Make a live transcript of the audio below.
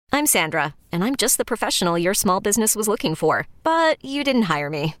I'm Sandra, and I'm just the professional your small business was looking for. But you didn't hire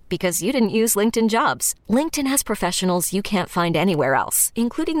me because you didn't use LinkedIn Jobs. LinkedIn has professionals you can't find anywhere else,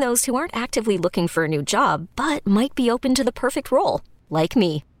 including those who aren't actively looking for a new job, but might be open to the perfect role, like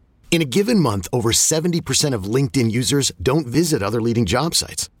me. In a given month, over 70% of LinkedIn users don't visit other leading job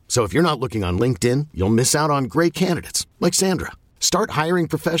sites. So if you're not looking on LinkedIn, you'll miss out on great candidates like Sandra. Start hiring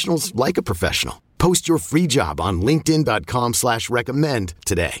professionals like a professional. Post your free job on linkedin.com/recommend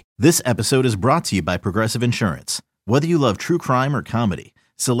today. This episode is brought to you by Progressive Insurance. Whether you love true crime or comedy,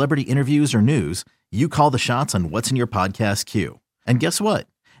 celebrity interviews or news, you call the shots on what's in your podcast queue. And guess what?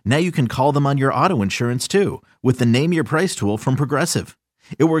 Now you can call them on your auto insurance too with the Name Your Price tool from Progressive.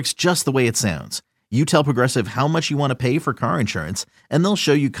 It works just the way it sounds. You tell Progressive how much you want to pay for car insurance, and they'll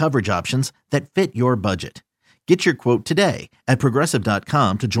show you coverage options that fit your budget. Get your quote today at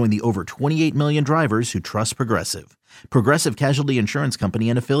Progressive.com to join the over 28 million drivers who trust Progressive. Progressive Casualty Insurance Company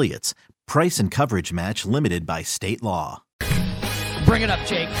and Affiliates. Price and coverage match limited by state law. Bring it up,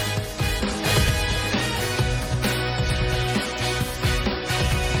 Jake.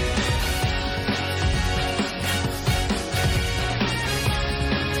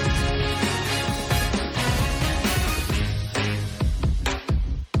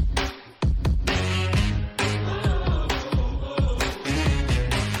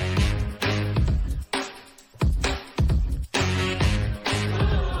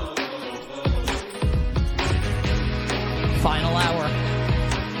 Final hour.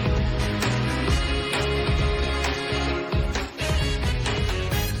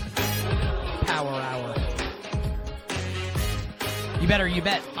 Power hour. You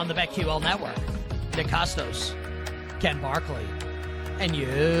bet on the BetQL network. Nick Costos, Ken Barkley, and you.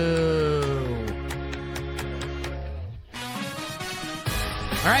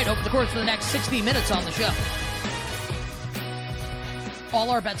 All right, over the course of the next 60 minutes on the show,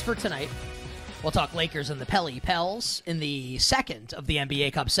 all our bets for tonight. We'll talk Lakers and the Pels in the second of the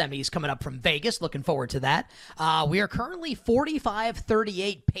NBA Cup semis coming up from Vegas. Looking forward to that. We are currently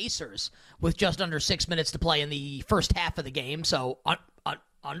 45-38 Pacers with just under 6 minutes to play in the first half of the game. So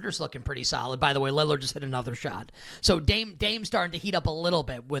under's looking pretty solid. By the way, Lillard just hit another shot. So Dame's starting to heat up a little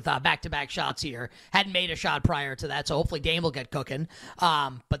bit with back-to-back shots here. Hadn't made a shot prior to that, so hopefully Dame will get cooking.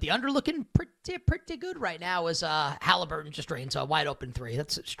 But the under looking pretty good right now as Halliburton just drains a wide-open three.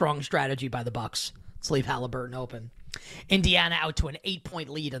 That's a strong strategy by the Bucks. Let's leave Halliburton open. Indiana out to an 8-point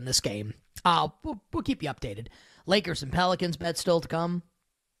lead in this game. We'll keep you updated. Lakers and Pelicans bets still to come.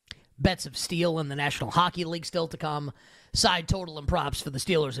 Bets of steel in the National Hockey League still to come. Side total and props for the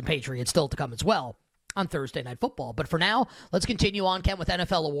Steelers and Patriots still to come as well on Thursday Night Football. But for now, let's continue on, Ken, with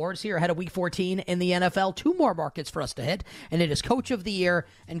NFL awards here ahead of Week 14 in the NFL. Two more markets for us to hit, and it is Coach of the Year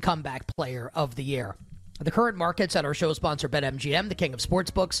and Comeback Player of the Year. The current markets at our show sponsor, BetMGM, the king of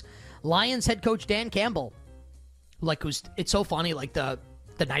sportsbooks. Lions head coach Dan Campbell, it's so funny, like the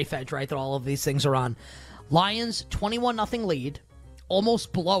knife edge, right, that all of these things are on. Lions, 21-0 lead.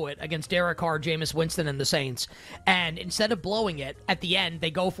 Almost blow it against Derek Carr, Jameis Winston, and the Saints. And instead of blowing it, at the end,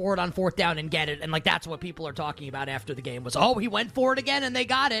 they go for it on fourth down and get it. And, that's what people are talking about after the game was, he went for it again, and they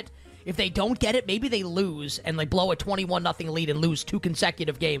got it. If they don't get it, maybe they lose and, blow a 21-0 lead and lose two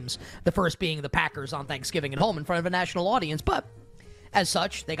consecutive games, the first being the Packers on Thanksgiving at home in front of a national audience. But, as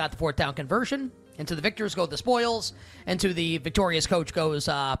such, they got the fourth down conversion. And to the victors go the spoils, and to the victorious coach goes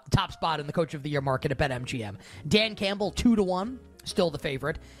top spot in the Coach of the Year market at BetMGM. Dan Campbell, 2-1. Still the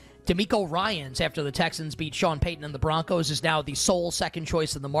favorite. DeMeco Ryans, after the Texans beat Sean Payton and the Broncos, is now the sole second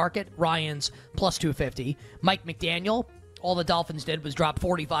choice in the market. Ryans, plus 250. Mike McDaniel, all the Dolphins did was drop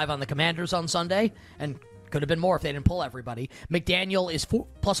 45 on the Commanders on Sunday, and could have been more if they didn't pull everybody. McDaniel is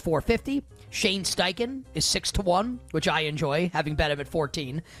plus 450. Shane Steichen is 6-1, which I enjoy, having bet him at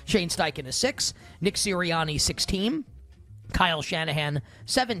 14. Shane Steichen is 6. Nick Sirianni, 16. Kyle Shanahan,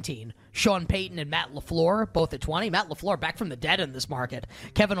 17. Sean Payton and Matt LaFleur, both at 20. Matt LaFleur back from the dead in this market.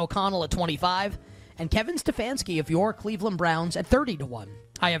 Kevin O'Connell at 25. And Kevin Stefanski of your Cleveland Browns at 30-1.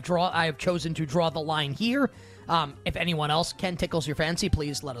 I have chosen to draw the line here. If anyone else can tickles your fancy,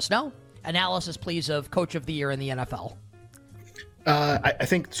 please let us know. Analysis, please, of Coach of the Year in the NFL. I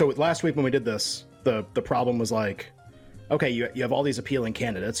think, so last week when we did this, the problem was okay, you have all these appealing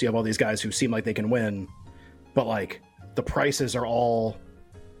candidates. You have all these guys who seem like they can win. But, the prices are all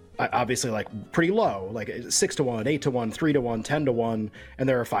obviously pretty low, 6-1, 8-1, 3-1, 10-1, and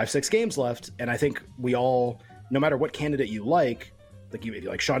there are 5-6 games left. And I think we all, no matter what candidate you you like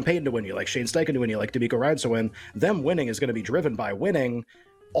Sean Payton to win, you like Shane Steichen to win, you like DeMeco Ryans to win, them winning is going to be driven by winning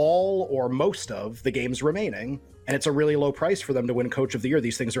all or most of the games remaining. And it's a really low price for them to win Coach of the Year.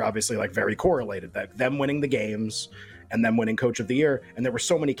 These things are obviously very correlated, that them winning the games and then winning Coach of the Year. And there were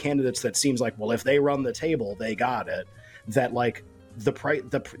so many candidates that seems like, well, if they run the table, they got it. That like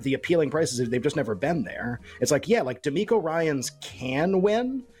the appealing prices, they've just never been there. It's like, yeah, like D'Amico Ryans can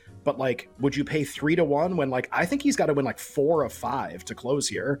win, but like, would you pay 3-1 when like, I think he's got to win like 4 of 5 to close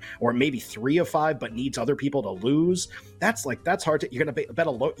here, or maybe 3 of 5, but needs other people to lose. That's hard to, you're going to bet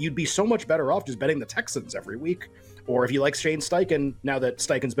a low. You'd be so much better off just betting the Texans every week. Or if you like Shane Steichen, now that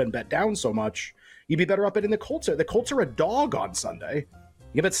Steichen's been bet down so much, you'd be better off betting the Colts. The Colts are a dog on Sunday.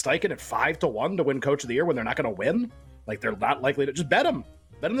 You bet Steichen at 5-1 to win Coach of the Year when they're not going to win. Like, they're not likely to just bet him.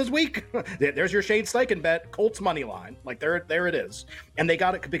 Bet him this week. There's your Shane Steichen bet, Colts money line. Like, there it is. And they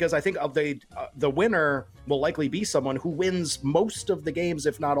got it because I think of the winner will likely be someone who wins most of the games,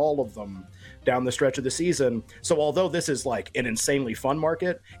 if not all of them, down the stretch of the season. So although this is like an insanely fun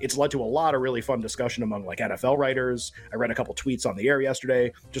market, it's led to a lot of really fun discussion among like NFL writers. I read a couple tweets on the air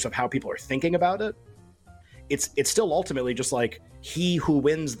yesterday just of how people are thinking about it. It's still ultimately just like he who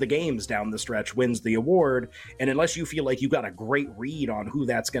wins the games down the stretch wins the award. And unless you feel like you got a great read on who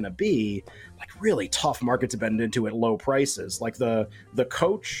that's going to be, like really tough market to bend into at low prices. Like the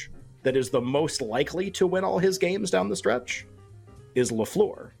coach that is the most likely to win all his games down the stretch is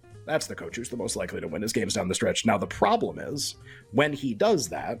LaFleur. That's the coach who's the most likely to win his games down the stretch. Now, the problem is when he does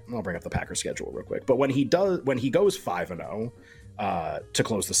that, I'll bring up the Packers schedule real quick, but when he goes 5-0 to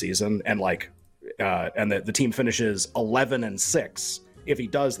close the season and like, and the team finishes 11-6 if he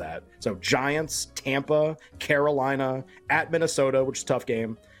does that. So Giants, Tampa, Carolina, at Minnesota, which is a tough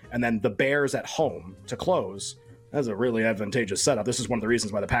game, and then the Bears at home to close. That's a really advantageous setup. This is one of the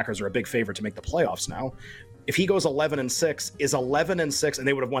reasons why the Packers are a big favorite to make the playoffs now. If he goes 11-6, is 11-6, and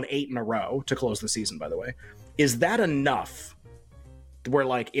they would have won 8 in a row to close the season, by the way. Is that enough where,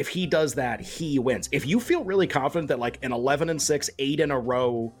 like, if he does that, he wins? If you feel really confident that, like, an 11-6, 8 in a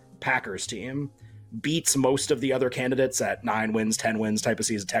row Packers team beats most of the other candidates at 9 wins, 10 wins type of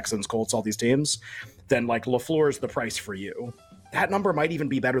season, Texans, Colts, all these teams, then like LaFleur's the price for you. That number might even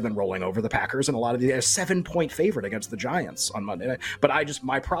be better than rolling over the Packers, and a lot of these 7-point favorite against the Giants on Monday night. But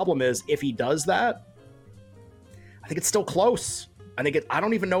my problem is if he does that, I think it's still close. I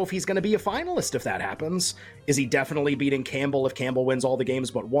don't even know if he's going to be a finalist if that happens. Is he definitely beating Campbell if Campbell wins all the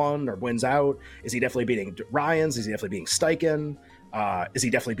games but one or wins out? Is he definitely beating Ryans? Is he definitely beating Steichen? Is he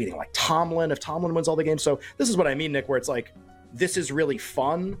definitely beating like Tomlin if Tomlin wins all the games? So this is what I mean, Nick, where it's like, this is really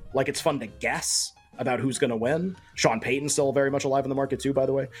fun. Like, it's fun to guess about who's going to win. Sean Payton's still very much alive in the market too, by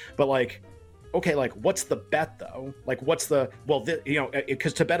the way. But like, okay, like what's the bet though? Like what's the,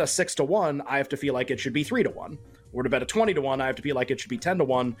 because to bet a 6-1, I have to feel like it should be 3-1. Or to bet a 20-1, I have to feel like it should be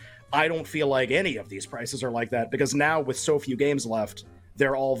 10-1. I don't feel like any of these prices are like that because now with so few games left,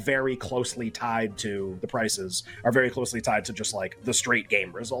 they're all very closely tied to the prices are very closely tied to just like the straight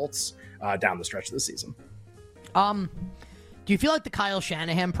game results down the stretch of the season. Do you feel like the Kyle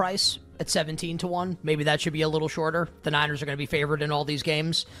Shanahan price at 17-1, maybe that should be a little shorter? The Niners are going to be favored in all these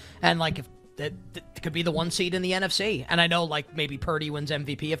games. And like if that could be the 1 seed in the NFC. And I know like maybe Purdy wins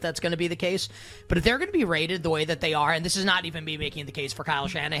MVP if that's going to be the case. But if they're going to be rated the way that they are, and this is not even me making the case for Kyle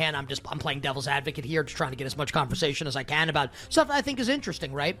Shanahan, I'm playing devil's advocate here, just trying to get as much conversation as I can about stuff that I think is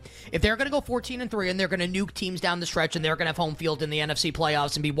interesting, right? If they're going to go 14-3 and they're going to nuke teams down the stretch and they're going to have home field in the NFC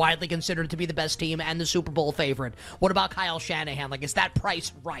playoffs and be widely considered to be the best team and the Super Bowl favorite, what about Kyle Shanahan? Like, is that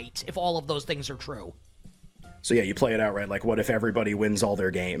price right if all of those things are true? So yeah, you play it out, right? Like, what if everybody wins all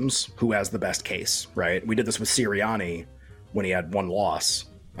their games? Who has the best case, right? We did this with Sirianni when he had 1 loss.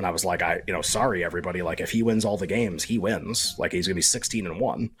 And I was like, sorry, everybody. Like, if he wins all the games, he wins. Like, he's going to be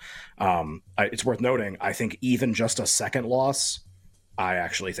 16-1. It's worth noting, I think even just a second loss, I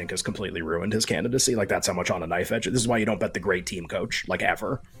actually think has completely ruined his candidacy. Like, that's how much on a knife edge. This is why you don't bet the great team coach, like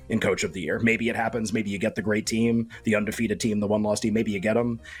ever, in Coach of the Year. Maybe it happens. Maybe you get the great team, the undefeated team, the 1-loss team. Maybe you get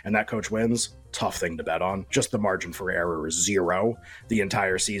them, and that coach wins. Tough thing to bet on. Just the margin for error is 0 the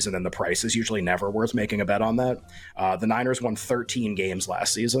entire season, and the price is usually never worth making a bet on that. The Niners won 13 games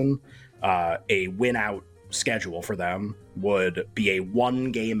last season. A win-out schedule for them would be a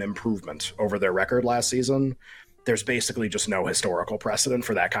 1-game improvement over their record last season. There's basically just no historical precedent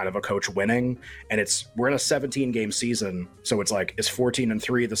for that kind of a coach winning. And we're in a 17-game season. So it's like, is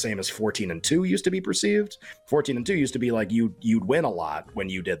 14-3 the same as 14-2 used to be perceived? 14-2 used to be like you'd win a lot when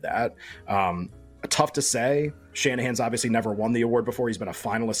you did that. Tough to say. Shanahan's obviously never won the award before. He's been a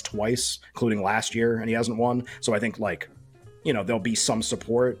finalist twice, including last year, and he hasn't won. So I think there'll be some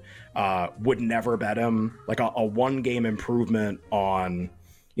support. Would never bet him. Like a 1-game improvement on,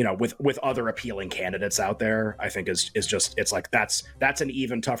 with other appealing candidates out there, I think is just, it's like, that's an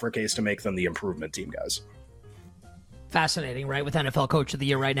even tougher case to make than the improvement team guys. Fascinating, right? With NFL Coach of the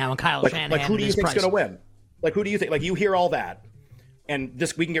Year right now and Kyle Shanahan. Like, who do you think's going to win? Like, who do you think? Like, you hear all that, and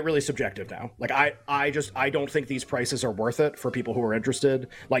this, we can get really subjective now. Like, I don't think these prices are worth it for people who are interested.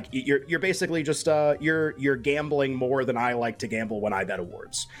 Like, you're basically just you're gambling more than I like to gamble when I bet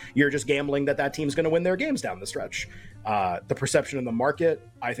awards. You're just gambling that team's going to win their games down the stretch. The perception in the market,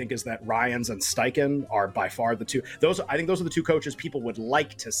 I think, is that Ryans and Steichen are by far the two. I think those are the two coaches people would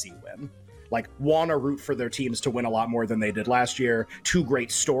like to see win. Like, want to root for their teams to win a lot more than they did last year. Two great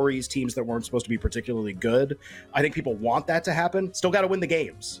stories, teams that weren't supposed to be particularly good. I think people want that to happen. Still got to win the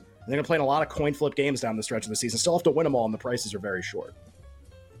games. They're going to play in a lot of coin flip games down the stretch of the season. Still have to win them all, and the prices are very short.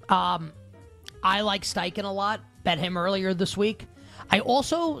 I like Steichen a lot. Bet him earlier this week. I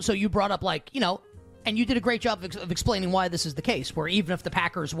also, so you brought up, like, and you did a great job of explaining why this is the case, where even if the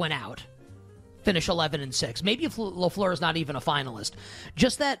Packers win out, finish 11-6, maybe if LaFleur is not even a finalist,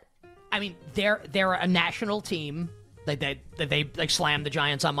 just that, I mean, they're a national team. They slammed the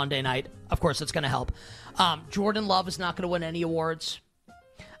Giants on Monday night. Of course, it's going to help. Jordan Love is not going to win any awards.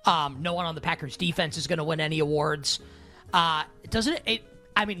 No one on the Packers defense is going to win any awards. Maybe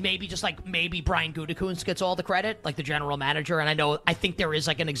Brian Gutekunst gets all the credit, like the general manager. And I think there is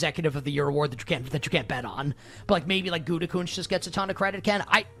like an executive of the year award that you can't bet on. But like maybe like Gutekunst just gets a ton of credit. Ken,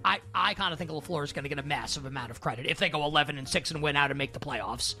 I kind of think LaFleur is going to get a massive amount of credit if they go 11-6 and win out and make the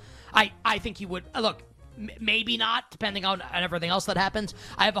playoffs. I think he would. Look, maybe not, depending on everything else that happens.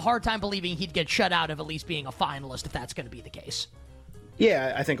 I have a hard time believing he'd get shut out of at least being a finalist if that's going to be the case.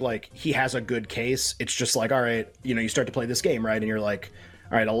 Yeah, I think like he has a good case. It's just like, all right, you start to play this game, right? And you're like,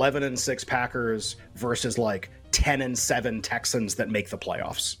 all right, 11-6 Packers versus like 10-7 Texans that make the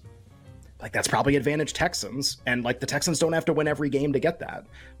playoffs. Like, that's probably advantage Texans, and like the Texans don't have to win every game to get that.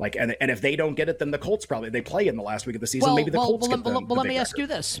 Like, and if they don't get it, then the Colts they play in the last week of the season. Maybe the Colts get the let me ask record.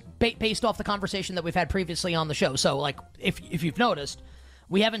 you this, based off the conversation that we've had previously on the show. So, like, if you've noticed,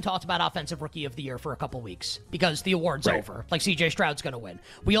 we haven't talked about Offensive Rookie of the Year for a couple weeks because the award's over. Like, C.J. Stroud's going to win.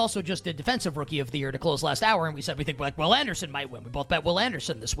 We also just did Defensive Rookie of the Year to close last hour, and we said we think like Will Anderson might win. We both bet Will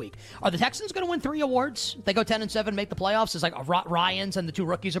Anderson this week. Are the Texans going to win 3 awards? If they go 10-7, make the playoffs? Is like Ryans and the 2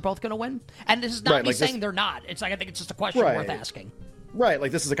 rookies are both going to win? And this is not me saying they're not. It's like I think it's just a question worth asking. Right,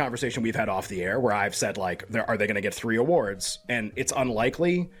 like this is a conversation we've had off the air where I've said like, are they going to get 3 awards? And it's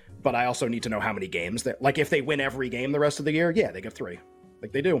unlikely, but I also need to know how many games. Like if they win every game the rest of the year, yeah, they get 3.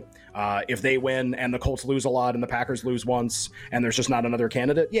 Like they do. If they win and the Colts lose a lot and the Packers lose once and there's just not another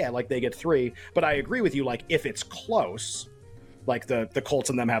candidate, yeah, like they get 3. But I agree with you, like if it's close, like the Colts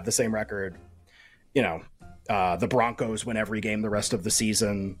and them have the same record, the Broncos win every game the rest of the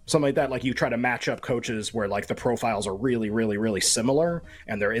season, something like that. Like you try to match up coaches where like the profiles are really, really, really similar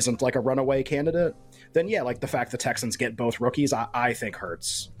and there isn't like a runaway candidate, then yeah, like the fact the Texans get both rookies, I think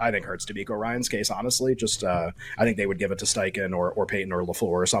hurts. I think hurts D'Amico Ryan's case, honestly. Just I think they would give it to Steichen or Peyton or LaFleur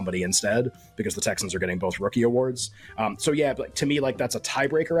or somebody instead because the Texans are getting both rookie awards. So yeah, but to me, like that's a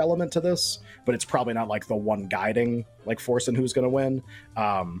tiebreaker element to this, but it's probably not like the one guiding like force in who's going to win.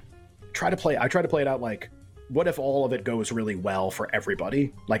 I try to play it out like, what if all of it goes really well for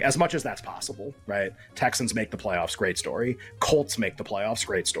everybody? Like, as much as that's possible, right? Texans make the playoffs, great story. Colts make the playoffs,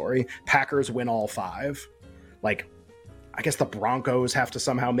 great story. Packers win all 5. Like, I guess the Broncos have to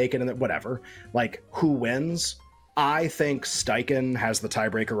somehow make it in it, whatever. Like, who wins? I think Steichen has the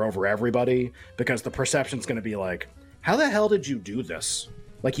tiebreaker over everybody because the perception's going to be like, how the hell did you do this?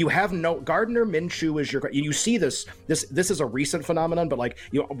 Like you have no Gardner Minshew is your. You see this is a recent phenomenon, but like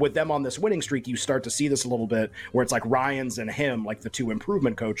with them on this winning streak, you start to see this a little bit where it's like Ryans and him, like the 2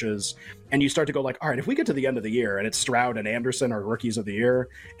 improvement coaches, and you start to go like, all right, if we get to the end of the year and it's Stroud and Anderson are rookies of the year,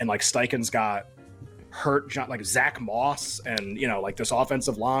 and like Steichen's got hurt like Zach Moss and like this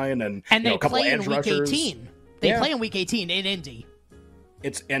offensive line and they a couple play edge in week rushers. 18. They play in week 18 in Indy.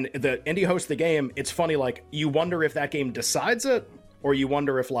 And the Indy hosts the game. It's funny, like you wonder if that game decides it. Or you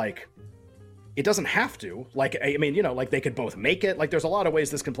wonder if, like, it doesn't have to. Like, I mean, like they could both make it. Like, there's a lot of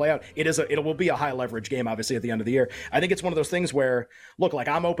ways this can play out. It will be a high leverage game, obviously, at the end of the year. I think it's one of those things where, look, like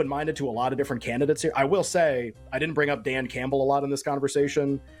I'm open-minded to a lot of different candidates here. I will say, I didn't bring up Dan Campbell a lot in this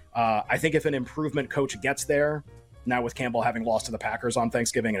conversation. I think if an improvement coach gets there, now with Campbell having lost to the Packers on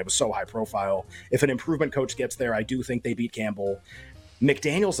Thanksgiving, and it was so high profile, if an improvement coach gets there, I do think they beat Campbell.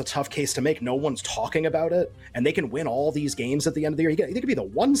 McDaniel's a tough case to make. No one's talking about it, and they can win all these games at the end of the year. They could be the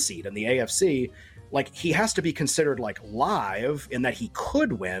 1 seed in the AFC. Like, he has to be considered like live in that he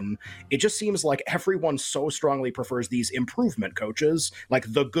could win. It just seems like everyone so strongly prefers these improvement coaches,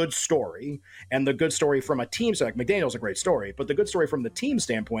 like the good story, and the good story from a team. So like McDaniel's a great story, but the good story from the team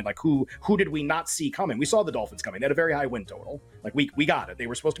standpoint, like who did we not see coming? We saw the Dolphins coming. They had a very high win total. Like we got it. They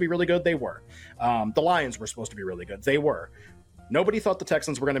were supposed to be really good. They were. The Lions were supposed to be really good. They were. nobody thought the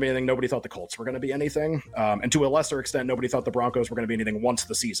Texans were going to be anything. Nobody thought the Colts were going to be anything. And to a lesser extent, nobody thought the Broncos were going to be anything once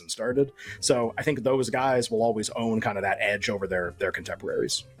the season started. So I think those guys will always own kind of that edge over their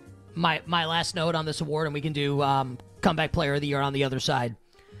contemporaries. My last note on this award, and we can do comeback player of the year on the other side.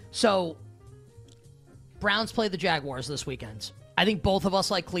 So Browns play the Jaguars this weekend. I think both of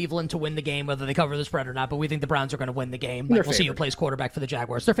us like Cleveland to win the game, whether they cover the spread or not, but we think the Browns are going to win the game. Like, we'll see who plays quarterback for the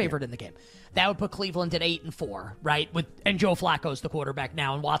Jaguars. They're favored in the game. That would put Cleveland at 8-4, right? And Joe Flacco's the quarterback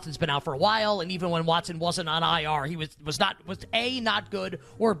now, and Watson's been out for a while, and even when Watson wasn't on IR, he was A, not good,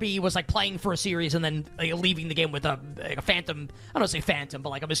 or B, was like playing for a series and then leaving the game with a phantom, I don't say phantom, but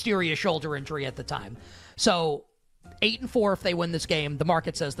like a mysterious shoulder injury at the time. So 8-4 if they win this game. The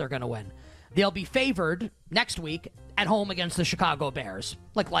market says they're going to win. They'll be favored next week at home against the Chicago Bears.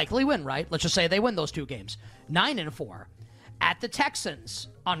 Like, likely win, right? Let's just say they win those two games. 9-4. At the Texans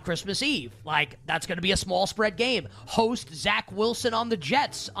on Christmas Eve. Like, that's going to be a small spread game. Host Zach Wilson on the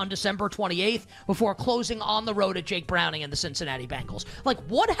Jets on December 28th before closing on the road at Jake Browning and the Cincinnati Bengals. Like,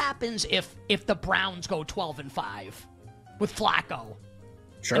 what happens if the Browns go 12-5 with Flacco?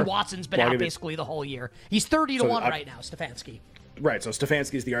 Sure. And Watson's been out basically the whole year. He's 30-1 right now, Stefanski. Right, so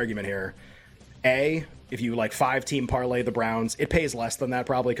Stefanski's the argument here. A, if you like 5-team parlay the Browns, it pays less than that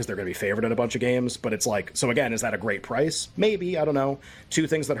probably because they're going to be favored in a bunch of games. But it's like, so again, is that a great price? Maybe, I don't know. Two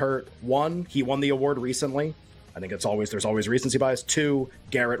things that hurt. One, he won the award recently. I think there's always recency bias. Two,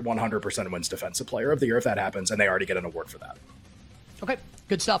 Garrett 100% wins Defensive Player of the Year if that happens, and they already get an award for that. Okay,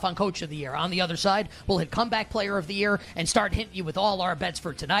 good stuff on Coach of the Year. On the other side, we'll hit Comeback Player of the Year and start hitting you with all our bets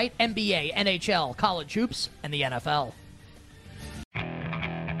for tonight. NBA, NHL, college hoops, and the NFL.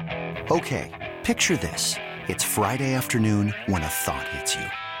 Okay, picture this. It's Friday afternoon when a thought hits you.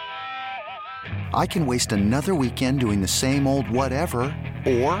 I can waste another weekend doing the same old whatever,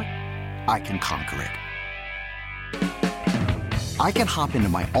 or I can conquer it. I can hop into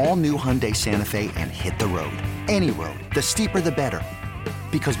my all-new Hyundai Santa Fe and hit the road. Any road. The steeper, the better.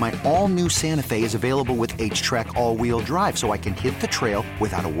 Because my all-new Santa Fe is available with H-Track all-wheel drive, so I can hit the trail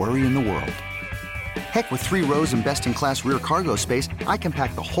without a worry in the world. Heck, with 3 rows and best-in-class rear cargo space, I can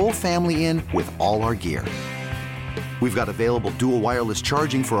pack the whole family in with all our gear. We've got available dual wireless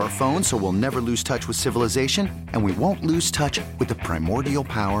charging for our phones, so we'll never lose touch with civilization, and we won't lose touch with the primordial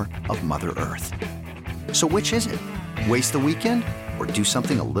power of Mother Earth. So which is it? Waste the weekend or do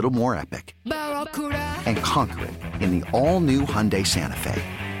something a little more epic? And conquer it in the all-new Hyundai Santa Fe.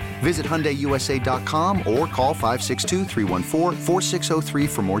 Visit HyundaiUSA.com or call 562-314-4603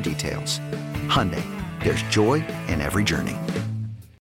 for more details. Hyundai, there's joy in every journey.